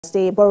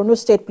The Borno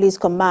State Police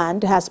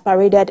Command has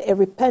paraded a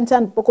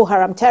repentant Boko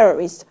Haram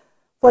terrorist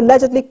for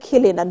allegedly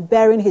killing and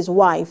burying his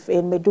wife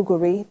in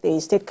Maiduguri, the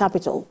state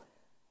capital.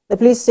 The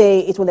police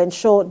say it will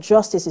ensure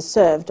justice is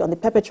served on the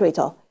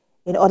perpetrator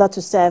in order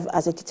to serve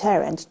as a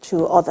deterrent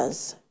to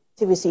others.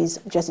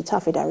 TVC's Jesse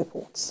Tafida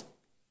reports.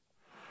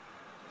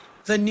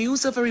 The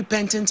news of a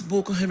repentant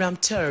Boko Haram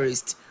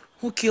terrorist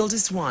who killed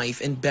his wife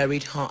and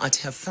buried her at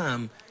her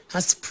farm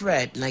has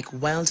spread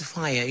like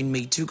wildfire in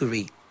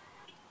Maiduguri.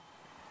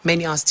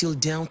 Many are still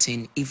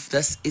doubting if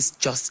this is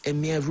just a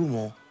mere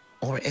rumor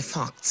or a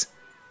fact.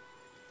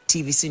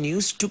 TVC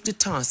News took the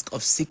task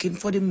of seeking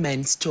for the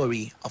main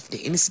story of the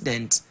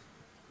incident.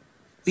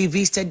 We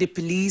visited the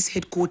police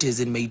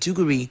headquarters in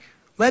Maiduguri,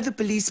 where the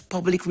police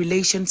public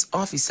relations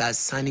officer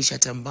Sani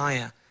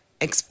Shatambaya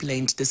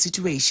explained the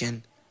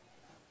situation.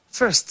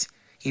 First,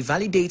 he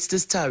validates the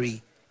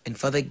story and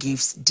further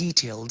gives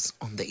details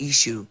on the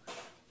issue.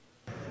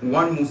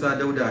 One Musa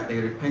Dauda,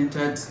 a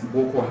repentant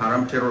Boko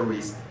Haram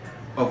terrorist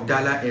of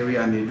Dala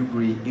area,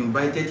 Maiduguri,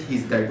 invited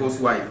his divorced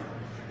wife,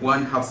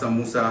 one Hafsa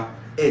Musa,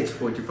 aged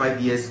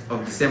 45 years,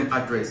 of the same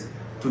address,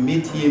 to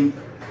meet him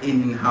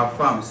in her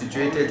farm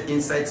situated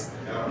inside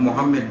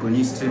Mohammed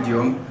Goni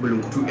Stadium,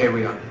 Bulunkutu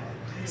area.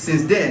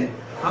 Since then,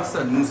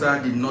 Hafsa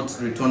Musa did not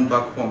return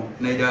back home,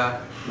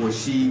 neither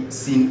was she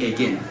seen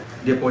again.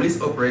 The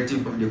police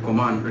operative of the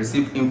command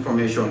received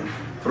information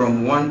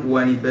from one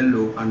Wani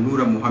Bello and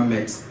Nura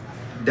Muhammad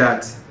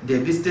that they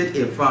visited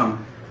a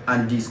farm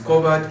and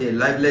discovered a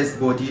lifeless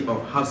body of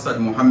Hafsat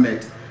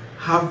Mohammed,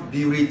 half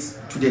buried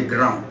to the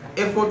ground.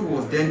 Effort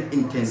was then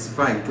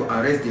intensified to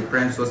arrest the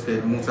prime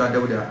suspect, Musa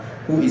Dauda,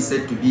 who is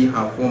said to be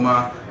her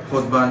former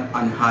husband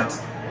and had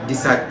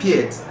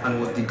disappeared and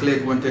was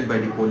declared wanted by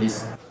the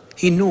police.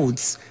 He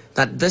notes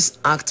that this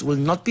act will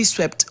not be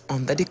swept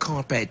under the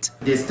carpet.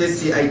 The state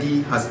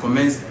CID has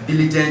commenced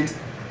diligent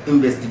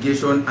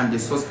investigation and the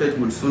suspect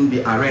will soon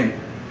be arraigned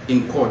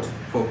in court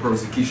for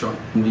prosecution.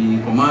 The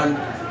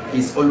command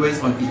is always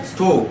on its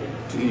toe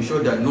to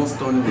ensure that no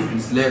stone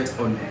is left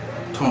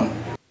unturned.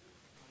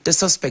 The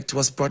suspect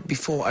was brought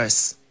before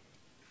us.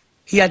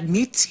 He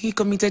admits he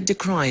committed the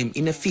crime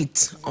in a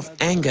fit of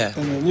anger.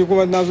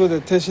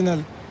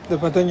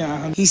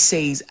 He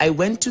says, "I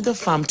went to the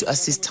farm to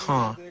assist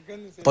her,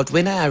 but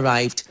when I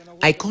arrived,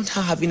 I caught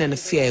her having an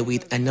affair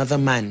with another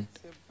man.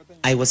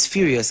 I was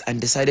furious and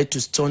decided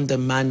to stone the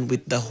man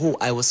with the hoe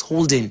I was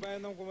holding.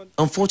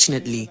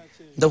 Unfortunately,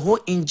 the hoe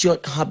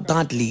injured her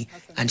badly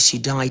and she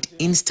died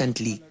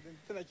instantly.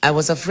 I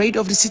was afraid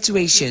of the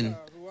situation.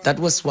 That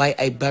was why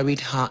I buried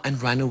her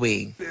and ran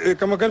away." The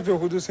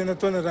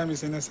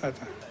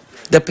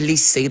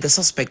police say the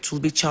suspect will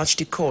be charged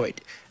to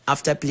court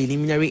after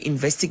preliminary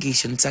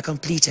investigations are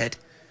completed.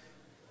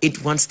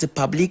 It wants the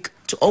public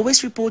to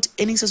always report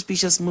any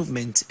suspicious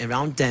movement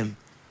around them,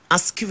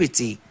 as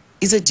security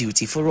is a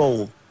duty for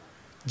all.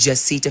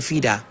 Jesse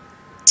Tafida,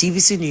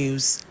 TVC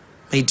News,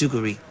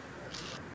 Maiduguri.